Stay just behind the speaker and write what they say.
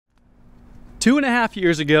2.5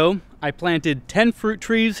 years ago, I planted 10 fruit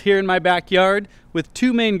trees here in my backyard with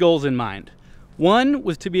two main goals in mind. One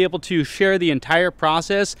was to be able to share the entire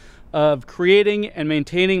process of creating and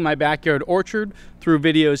maintaining my backyard orchard through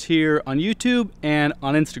videos here on YouTube and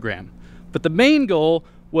on Instagram. But the main goal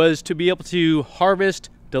was to be able to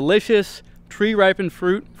harvest delicious tree-ripened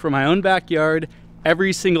fruit from my own backyard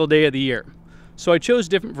every single day of the year. So I chose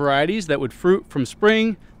different varieties that would fruit from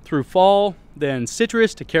spring through fall, then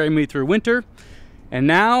citrus to carry me through winter. And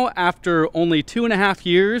now, after only 2.5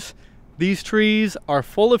 years, these trees are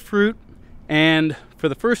full of fruit, and for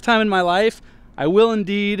the first time in my life, I will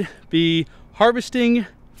indeed be harvesting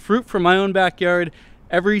fruit from my own backyard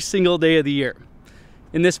every single day of the year.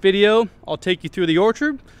 In this video, I'll take you through the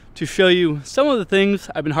orchard to show you some of the things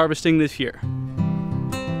I've been harvesting this year.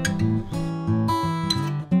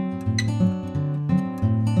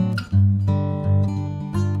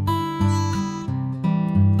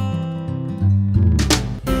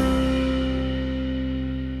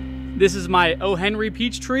 This is my O. Henry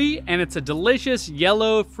peach tree, and it's a delicious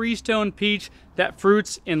yellow freestone peach that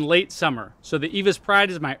fruits in late summer. So the Eva's Pride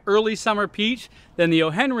is my early summer peach. Then the O.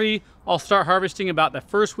 Henry, I'll start harvesting about the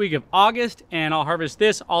first week of August, and I'll harvest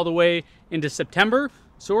this all the way into September.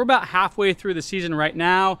 So we're about halfway through the season right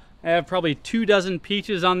now. I have probably 24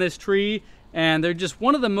 peaches on this tree, and they're just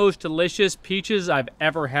one of the most delicious peaches I've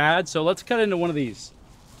ever had. So let's cut into one of these.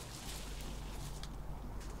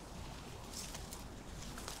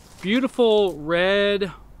 Beautiful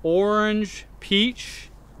red, orange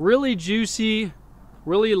peach, really juicy,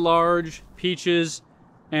 really large peaches.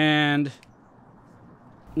 And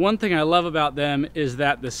one thing I love about them is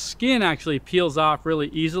that the skin actually peels off really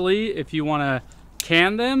easily if you want to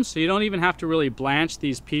can them, so you don't even have to really blanch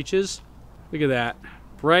these peaches. Look at that,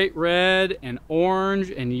 bright red and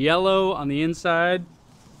orange and yellow on the inside.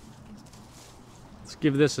 Let's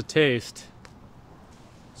give this a taste.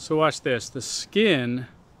 So watch this, the skin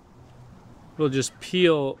will just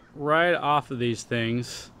peel right off of these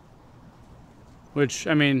things, which,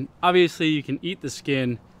 I mean, obviously you can eat the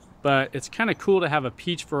skin, but it's kind of cool to have a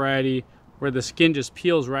peach variety where the skin just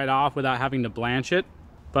peels right off without having to blanch it.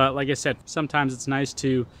 But like I said, sometimes it's nice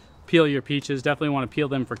to peel your peaches. Definitely want to peel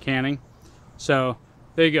them for canning. So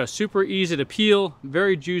there you go, super easy to peel,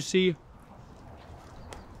 very juicy.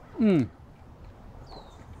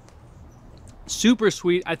 Super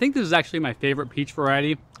sweet. I think this is actually my favorite peach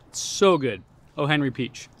variety. It's so good. O. Henry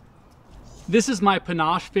peach. This is my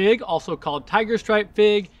panache fig, also called tiger stripe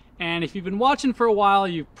fig. And if you've been watching for a while,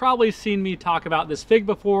 you've probably seen me talk about this fig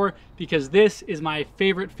before, because this is my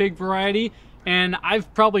favorite fig variety. And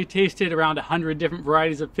I've probably tasted around 100 different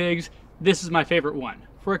varieties of figs. This is my favorite one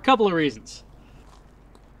for a couple of reasons.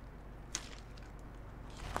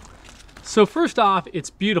 So first off, it's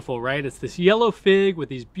beautiful, right? It's this yellow fig with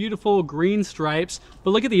these beautiful green stripes,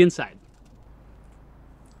 but look at the inside.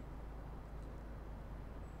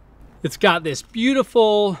 It's got this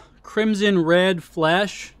beautiful crimson red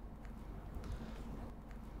flesh.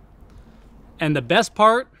 And the best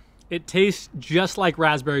part, it tastes just like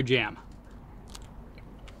raspberry jam.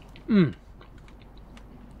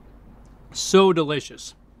 So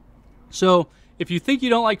delicious. So if you think you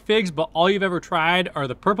don't like figs, but all you've ever tried are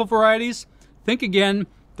the purple varieties, think again.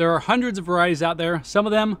 There are hundreds of varieties out there. Some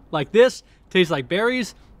of them, like this, taste like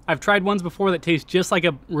berries. I've tried ones before that taste just like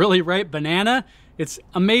a really ripe banana. It's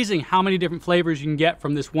amazing how many different flavors you can get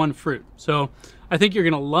from this one fruit. So I think you're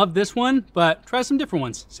gonna love this one, but try some different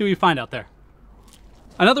ones. See what you find out there.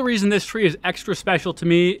 Another reason this tree is extra special to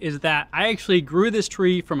me is that I actually grew this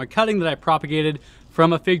tree from a cutting that I propagated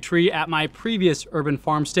from a fig tree at my previous urban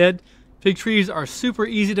farmstead. Fig trees are super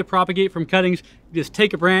easy to propagate from cuttings. You just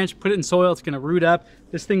take a branch, put it in soil, it's gonna root up.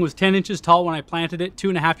 This thing was 10 inches tall when I planted it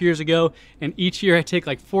 2.5 years ago, and each year I take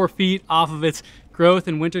like 4 feet off of its growth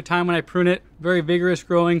in wintertime when I prune it. Very vigorous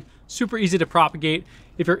growing, super easy to propagate.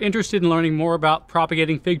 If you're interested in learning more about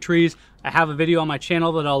propagating fig trees, I have a video on my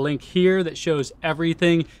channel that I'll link here that shows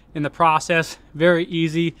everything in the process. Very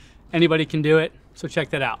easy, anybody can do it, so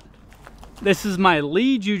check that out. This is my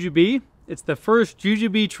Lee jujube. It's the first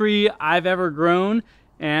jujube tree I've ever grown,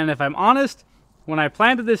 and if I'm honest, when I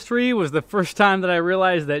planted this tree was the first time that I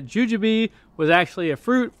realized that jujube was actually a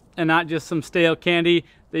fruit and not just some stale candy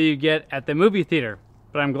that you get at the movie theater.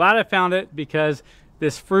 But I'm glad I found it, because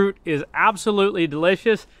this fruit is absolutely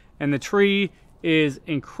delicious and the tree is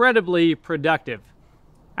incredibly productive.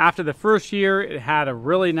 After the first year, it had a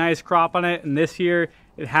really nice crop on it, and this year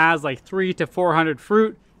it has like 300 to 400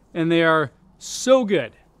 fruit, and they are so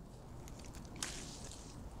good.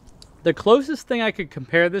 The closest thing I could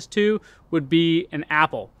compare this to would be an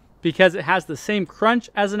apple. because it has the same crunch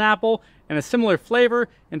as an apple and a similar flavor.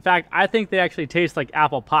 In fact, I think they actually taste like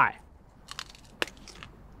apple pie.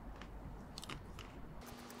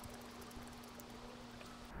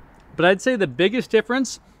 But I'd say the biggest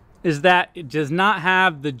difference is that it does not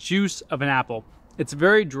have the juice of an apple. It's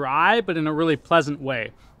very dry, but in a really pleasant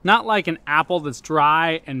way. Not like an apple that's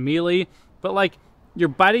dry and mealy, but like you're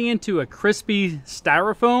biting into a crispy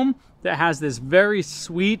styrofoam that has this very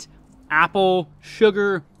sweet apple,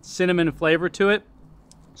 sugar, cinnamon flavor to it.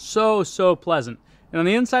 So, so pleasant. And on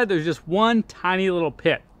the inside, there's just one tiny little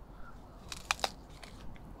pit.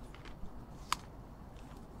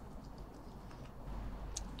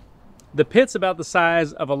 The pit's about the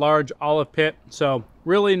size of a large olive pit, so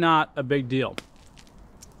really not a big deal.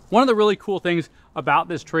 One of the really cool things about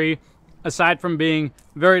this tree, aside from being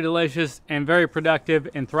very delicious and very productive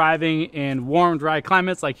and thriving in warm, dry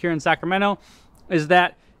climates like here in Sacramento, is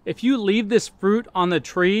that if you leave this fruit on the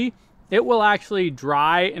tree, it will actually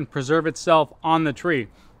dry and preserve itself on the tree.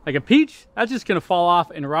 Like a peach, that's just gonna fall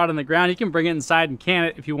off and rot on the ground. You can bring it inside and can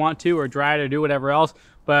it if you want to, or dry it or do whatever else,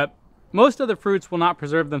 but most other fruits will not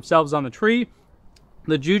preserve themselves on the tree.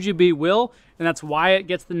 The jujube will, and that's why it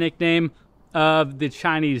gets the nickname of the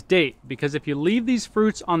Chinese date, because if you leave these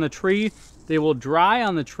fruits on the tree, they will dry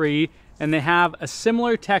on the tree and they have a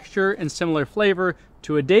similar texture and similar flavor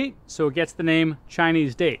to a date, so it gets the name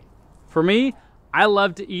Chinese date. For me, I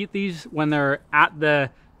love to eat these when they're at the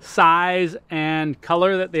size and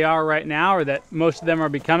color that they are right now, or that most of them are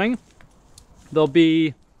becoming. They'll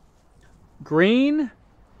be green,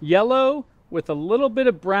 yellow with a little bit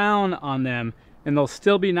of brown on them, and they'll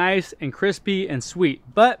still be nice and crispy and sweet.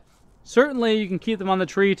 But certainly you can keep them on the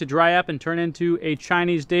tree to dry up and turn into a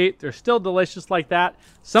Chinese date. They're still delicious like that.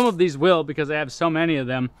 Some of these will, because I have so many of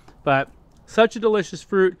them, but such a delicious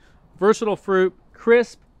fruit, versatile fruit,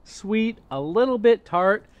 crisp, sweet, a little bit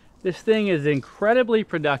tart. This thing is incredibly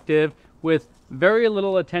productive with very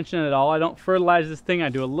little attention at all. I don't fertilize this thing. I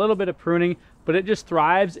do a little bit of pruning, but it just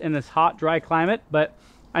thrives in this hot, dry climate. But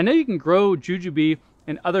I know you can grow jujube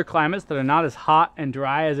in other climates that are not as hot and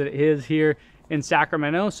dry as it is here in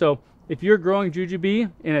Sacramento. So if you're growing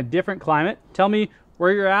jujube in a different climate, tell me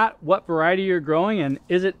where you're at, what variety you're growing, and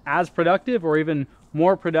is it as productive or even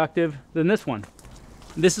more productive than this one.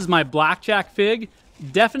 This is my blackjack fig.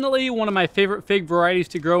 Definitely one of my favorite fig varieties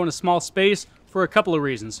to grow in a small space for a couple of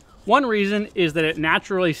reasons. One reason is that it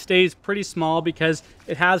naturally stays pretty small because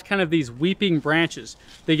it has kind of these weeping branches.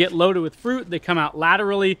 They get loaded with fruit, they come out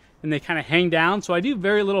laterally, and they kind of hang down. So I do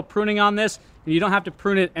very little pruning on this, and you don't have to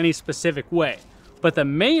prune it any specific way. But the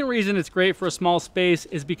main reason it's great for a small space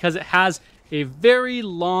is because it has a very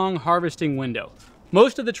long harvesting window.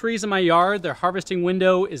 Most of the trees in my yard, their harvesting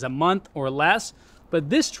window is a month or less, but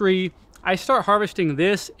this tree, I start harvesting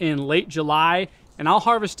this in late July, and I'll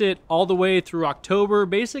harvest it all the way through October.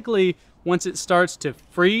 Basically, once it starts to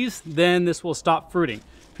freeze, then this will stop fruiting.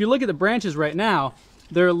 If you look at the branches right now,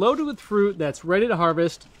 they're loaded with fruit that's ready to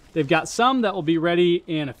harvest. They've got some that will be ready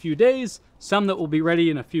in a few days, some that will be ready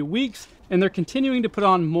in a few weeks, and they're continuing to put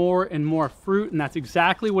on more and more fruit, and that's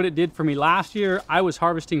exactly what it did for me last year. I was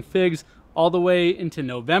harvesting figs all the way into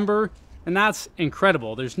November, and that's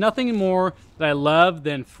incredible. There's nothing more that I love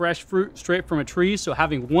than fresh fruit straight from a tree. So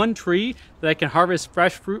having one tree that I can harvest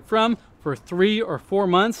fresh fruit from for 3 or 4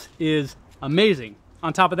 months is amazing.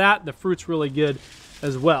 On top of that, the fruit's really good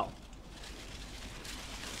as well.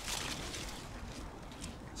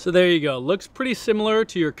 So there you go. Looks pretty similar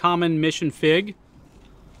to your common mission fig,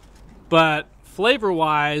 but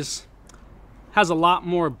flavor-wise has a lot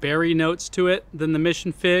more berry notes to it than the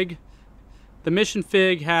mission fig. The mission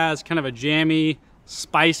fig has kind of a jammy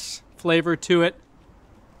spice flavor to it.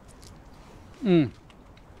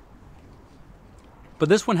 But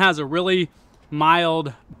this one has a really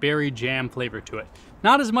mild berry jam flavor to it.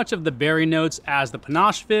 Not as much of the berry notes as the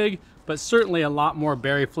panache fig, but certainly a lot more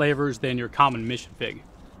berry flavors than your common mission fig.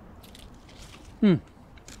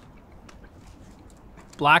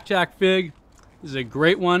 Blackjack fig is a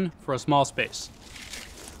great one for a small space.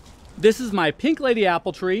 This is my pink lady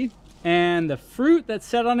apple tree, and the fruit that's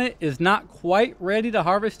set on it is not quite ready to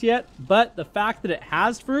harvest yet, but the fact that it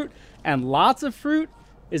has fruit and lots of fruit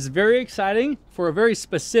is very exciting for a very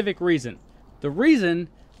specific reason. The reason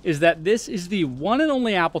is that this is the one and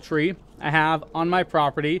only apple tree I have on my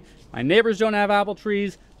property. My neighbors don't have apple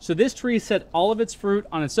trees, so this tree set all of its fruit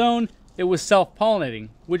on its own. It was self-pollinating,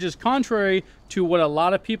 which is contrary to what a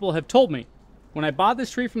lot of people have told me. When I bought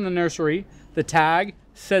this tree from the nursery, the tag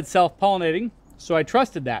said self-pollinating, so I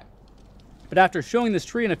trusted that. But after showing this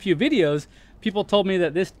tree in a few videos, people told me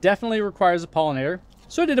that this definitely requires a pollinator.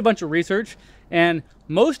 So I did a bunch of research, and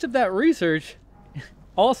most of that research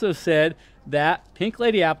also said that pink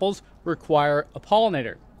lady apples require a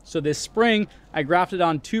pollinator. So this spring, I grafted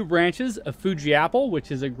on 2 branches of Fuji apple,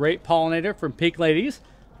 which is a great pollinator for pink ladies,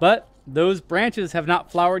 but those branches have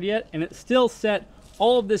not flowered yet, and it still set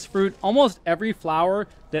all of this fruit. Almost every flower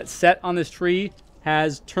that's set on this tree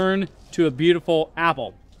has turned to a beautiful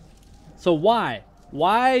apple. So why?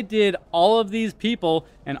 Why did all of these people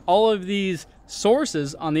and all of these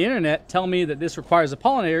sources on the internet tell me that this requires a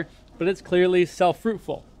pollinator, but it's clearly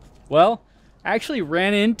self-fruitful? Well, I actually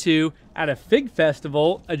ran into, at a fig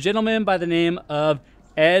festival, a gentleman by the name of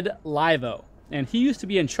Ed Livo. And he used to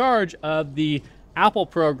be in charge of the apple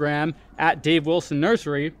program at Dave Wilson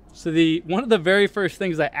Nursery. So one of the very first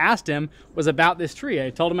things I asked him was about this tree. I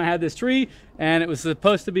told him I had this tree and it was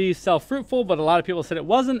supposed to be self-fruitful, but a lot of people said it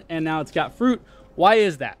wasn't, and now it's got fruit. Why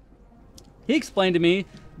is that? He explained to me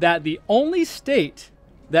that the only state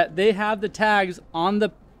that they have the tags on the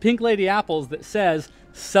pink lady apples that says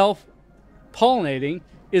self-pollinating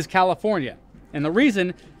is California. And the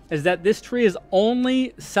reason is that this tree is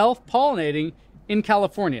only self-pollinating in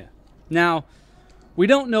California. Now, we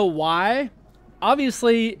don't know why.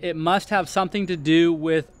 Obviously, it must have something to do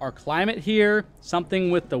with our climate here,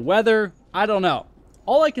 something with the weather. I don't know.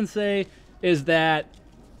 All I can say is that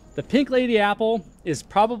the pink lady apple is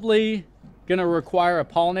probably going to require a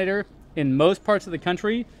pollinator in most parts of the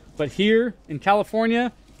country, but here in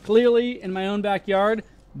California, clearly in my own backyard,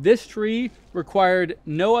 this tree required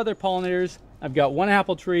no other pollinators. I've got 1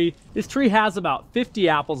 apple tree. This tree has about 50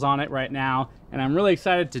 apples on it right now, and I'm really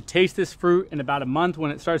excited to taste this fruit in about a month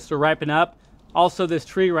when it starts to ripen up. Also, this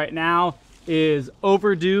tree right now is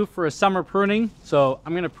overdue for a summer pruning, so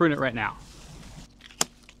I'm going to prune it right now.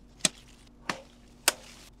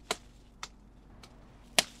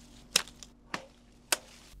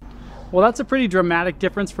 Well, that's a pretty dramatic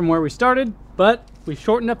difference from where we started, but we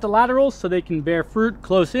shortened up the laterals so they can bear fruit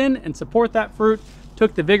close in and support that fruit.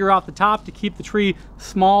 Took the vigor off the top to keep the tree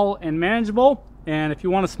small and manageable. And if you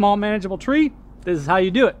want a small manageable tree, this is how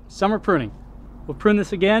you do it: summer pruning. We'll prune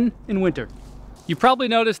this again in winter. You probably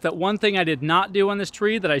noticed that one thing I did not do on this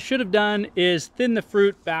tree that I should have done is thin the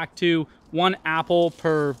fruit back to 1 apple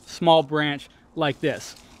per small branch like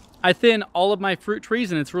this. I thin all of my fruit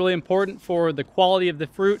trees, and it's really important for the quality of the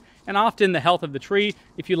fruit and often the health of the tree.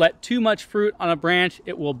 If you let too much fruit on a branch,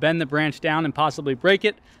 it will bend the branch down and possibly break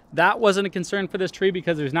it. That wasn't a concern for this tree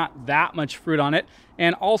because there's not that much fruit on it.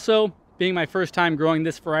 And also, being my first time growing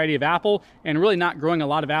this variety of apple and really not growing a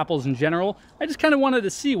lot of apples in general, I just kind of wanted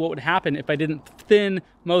to see what would happen if I didn't thin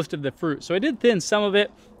most of the fruit. So I did thin some of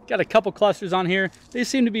it. Got a couple clusters on here. They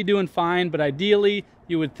seem to be doing fine, but ideally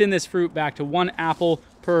you would thin this fruit back to 1 apple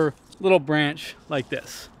per little branch like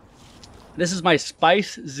this. This is my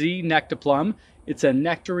Spice Z Nectaplum. It's a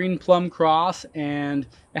nectarine plum cross, and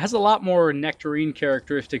it has a lot more nectarine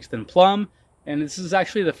characteristics than plum. And this is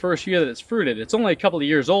actually the first year that it's fruited. It's only a couple of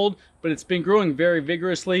years old, but it's been growing very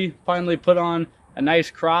vigorously. Finally put on a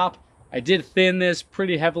nice crop. I did thin this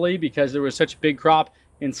pretty heavily because there was such a big crop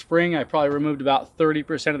in spring. I probably removed about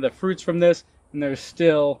 30% of the fruits from this, and there's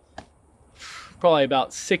still probably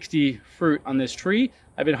about 60 fruit on this tree.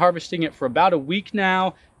 I've been harvesting it for about a week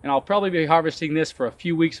now, and I'll probably be harvesting this for a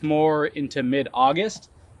few weeks more into mid-August.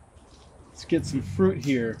 Let's get some fruit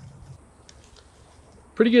here.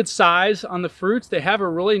 Pretty good size on the fruits. They have a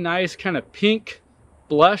really nice kind of pink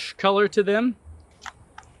blush color to them.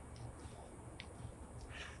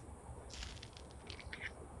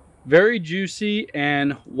 Very juicy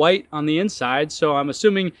and white on the inside, so I'm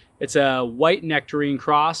assuming it's a white nectarine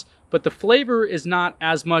cross, but the flavor is not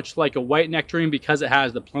as much like a white nectarine because it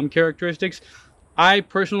has the plum characteristics. I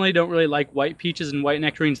personally don't really like white peaches and white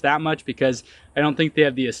nectarines that much because I don't think they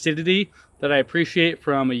have the acidity that I appreciate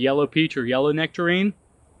from a yellow peach or yellow nectarine.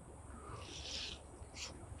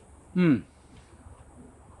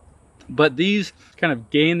 But these kind of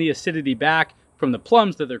gain the acidity back from the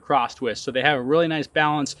plums that they're crossed with, so they have a really nice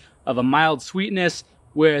balance of a mild sweetness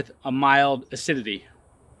with a mild acidity.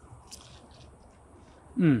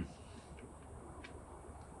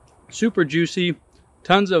 Super juicy,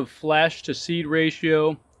 tons of flesh to seed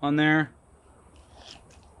ratio on there.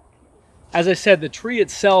 As I said, the tree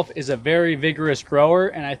itself is a very vigorous grower,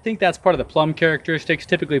 and I think that's part of the plum characteristics.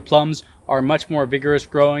 Typically plums are much more vigorous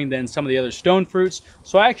growing than some of the other stone fruits.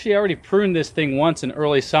 So I actually already pruned this thing once in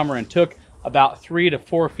early summer and took about 3 to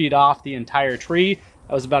 4 feet off the entire tree.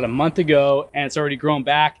 That was about a month ago, and it's already grown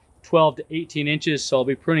back 12 to 18 inches. So I'll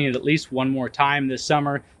be pruning it at least one more time this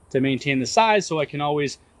summer to maintain the size, so I can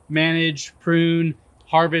always manage, prune,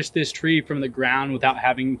 harvest this tree from the ground without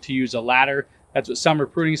having to use a ladder. That's what summer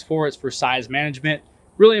pruning is for. It's for size management.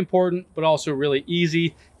 Really important, but also really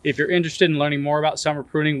easy. If you're interested in learning more about summer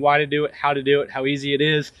pruning, why to do it, how easy it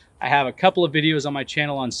is, I have a couple of videos on my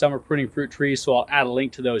channel on summer pruning fruit trees, so I'll add a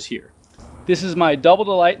link to those here. This is my Double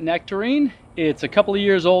Delight nectarine. It's a couple of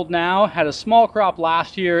years old now, had a small crop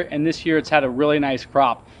last year, and this year it's had a really nice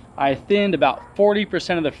crop. I thinned about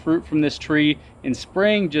 40% of the fruit from this tree in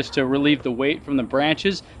spring just to relieve the weight from the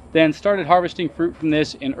branches, then started harvesting fruit from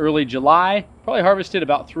this in early July. Probably harvested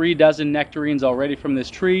about 3 dozen nectarines already from this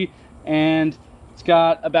tree, and it's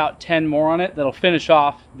got about 10 more on it that'll finish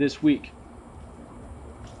off this week.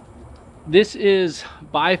 This is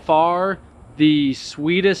by far the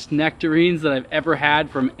sweetest nectarines that I've ever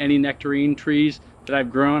had from any nectarine trees that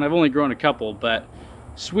I've grown. I've only grown a couple, but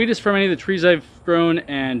sweetest from any of the trees I've grown,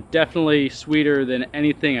 and definitely sweeter than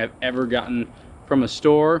anything I've ever gotten from a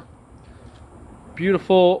store.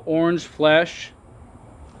 Beautiful orange flesh.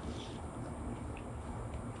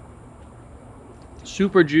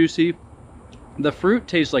 Super juicy. The fruit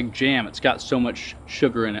tastes like jam. It's got so much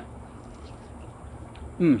sugar in it.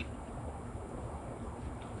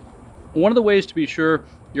 One of the ways to be sure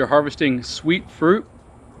you're harvesting sweet fruit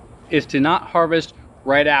is to not harvest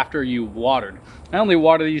right after you watered. I only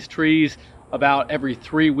water these trees about every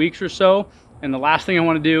 3 weeks or so, and the last thing I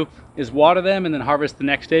want to do is water them and then harvest the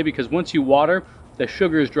next day, because once you water, the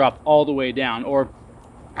sugars drop all the way down, or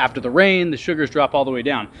after the rain, the sugars drop all the way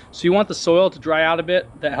down. So you want the soil to dry out a bit.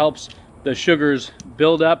 That helps the sugars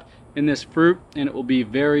build up in this fruit, and it will be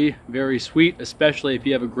very, very sweet, especially if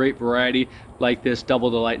you have a great variety like this Double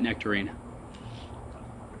Delight nectarine.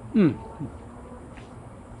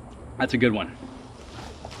 That's a good one.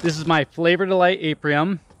 This is my Flavor Delight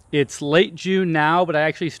Aprium. It's late June now, but I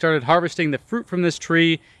actually started harvesting the fruit from this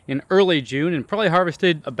tree in early June and probably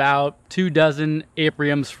harvested about 2 dozen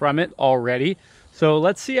Apriums from it already. So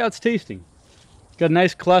let's see how it's tasting. Got a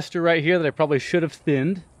nice cluster right here that I probably should have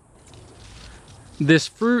thinned. This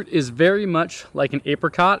fruit is very much like an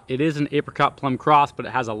apricot. It is an apricot plum cross, but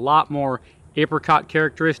it has a lot more apricot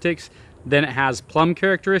characteristics than it has plum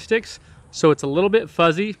characteristics. So it's a little bit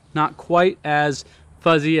fuzzy, not quite as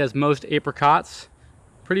fuzzy as most apricots.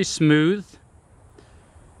 Pretty smooth,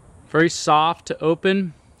 very soft to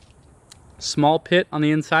open. Small pit on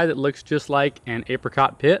the inside that looks just like an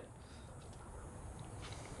apricot pit.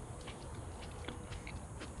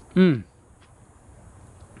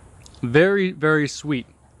 Very, very sweet.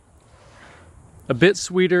 A bit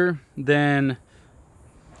sweeter than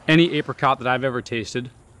any apricot that I've ever tasted.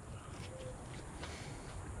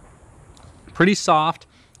 Pretty soft.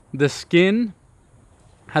 The skin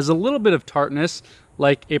has a little bit of tartness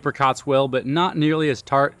like apricots will, but not nearly as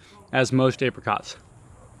tart as most apricots.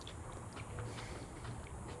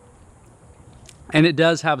 And it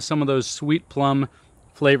does have some of those sweet plum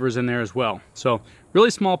flavors in there as well. So really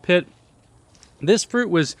small pit. This fruit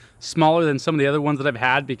was smaller than some of the other ones that I've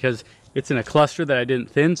had because it's in a cluster that I didn't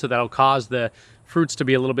thin, so that'll cause the fruits to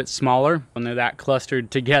be a little bit smaller when they're that clustered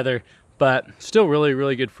together, but still really,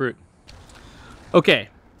 really good fruit. Okay,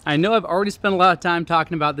 I know I've already spent a lot of time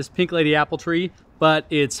talking about this Pink Lady apple tree, but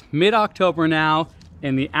it's mid-October now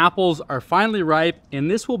and the apples are finally ripe, and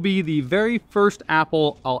this will be the very first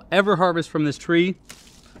apple I'll ever harvest from this tree.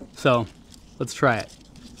 So let's try it.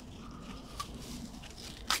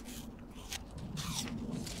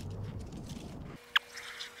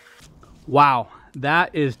 Wow,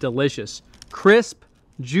 that is delicious. Crisp,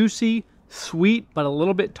 juicy, sweet, but a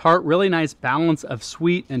little bit tart. Really nice balance of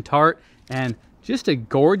sweet and tart, and just a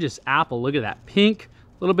gorgeous apple. Look at that pink,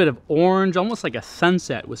 a little bit of orange, almost like a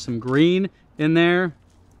sunset with some green in there.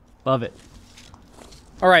 Love it.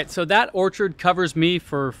 All right, so that orchard covers me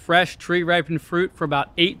for fresh tree ripened fruit for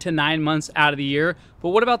about 8 to 9 months out of the year. But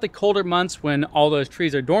what about the colder months when all those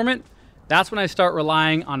trees are dormant? That's when I start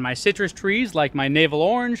relying on my citrus trees like my navel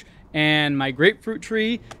orange and my grapefruit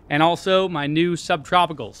tree, and also my new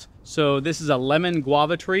subtropicals. So this is a lemon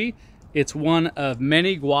guava tree. It's one of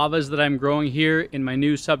many guavas that I'm growing here in my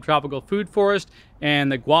new subtropical food forest, and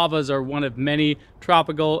the guavas are one of many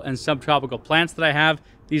tropical and subtropical plants that I have.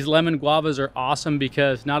 These lemon guavas are awesome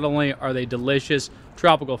because not only are they delicious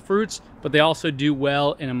tropical fruits, but they also do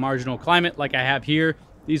well in a marginal climate like I have here.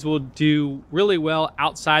 These will do really well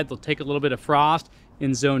outside. They'll take a little bit of frost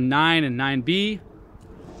in zone 9 and 9B.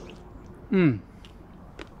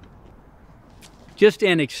 Just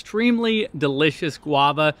an extremely delicious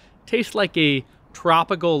guava. Tastes like a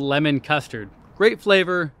tropical lemon custard. Great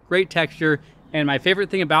flavor, great texture, and my favorite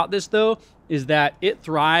thing about this though is that it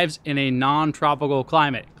thrives in a non-tropical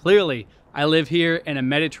climate. Clearly, I live here in a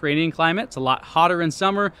Mediterranean climate. It's a lot hotter in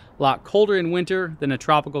summer, a lot colder in winter than a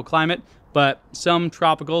tropical climate, but some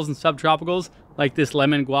tropicals and subtropicals like this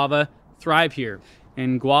lemon guava thrive here.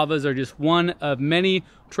 and guavas are just one of many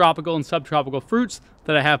tropical and subtropical fruits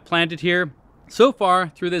that I have planted here. So far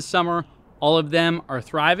through this summer, all of them are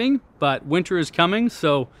thriving, but winter is coming,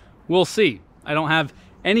 so we'll see. I don't have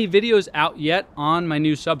any videos out yet on my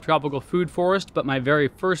new subtropical food forest, but my very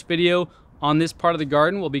first video on this part of the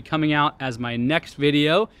garden will be coming out as my next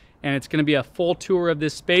video, and it's going to be a full tour of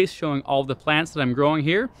this space showing all of the plants that I'm growing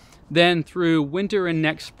here. Then through winter and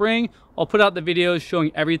next spring, I'll put out the videos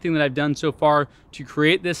showing everything that I've done so far to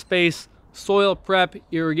create this space, soil prep,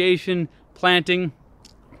 irrigation, planting,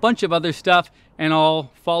 a bunch of other stuff, and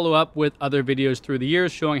I'll follow up with other videos through the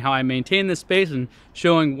years showing how I maintain this space and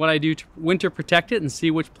showing what I do to winter protect it and see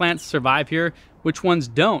which plants survive here, which ones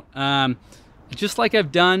don't. Just like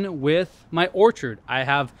I've done with my orchard, I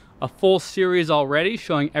have a full series already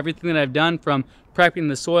showing everything that I've done from prepping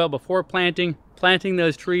the soil before planting, planting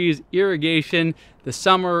those trees, irrigation, the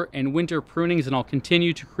summer and winter prunings, and I'll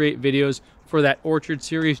continue to create videos for that orchard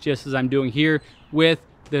series just as I'm doing here with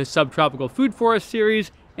the subtropical food forest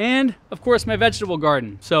series and of course my vegetable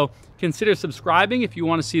garden. So consider subscribing if you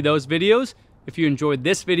want to see those videos. If you enjoyed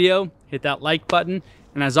this video, hit that like button.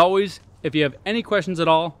 And as always, if you have any questions at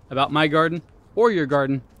all about my garden or your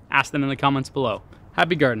garden, ask them in the comments below.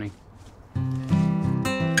 Happy gardening.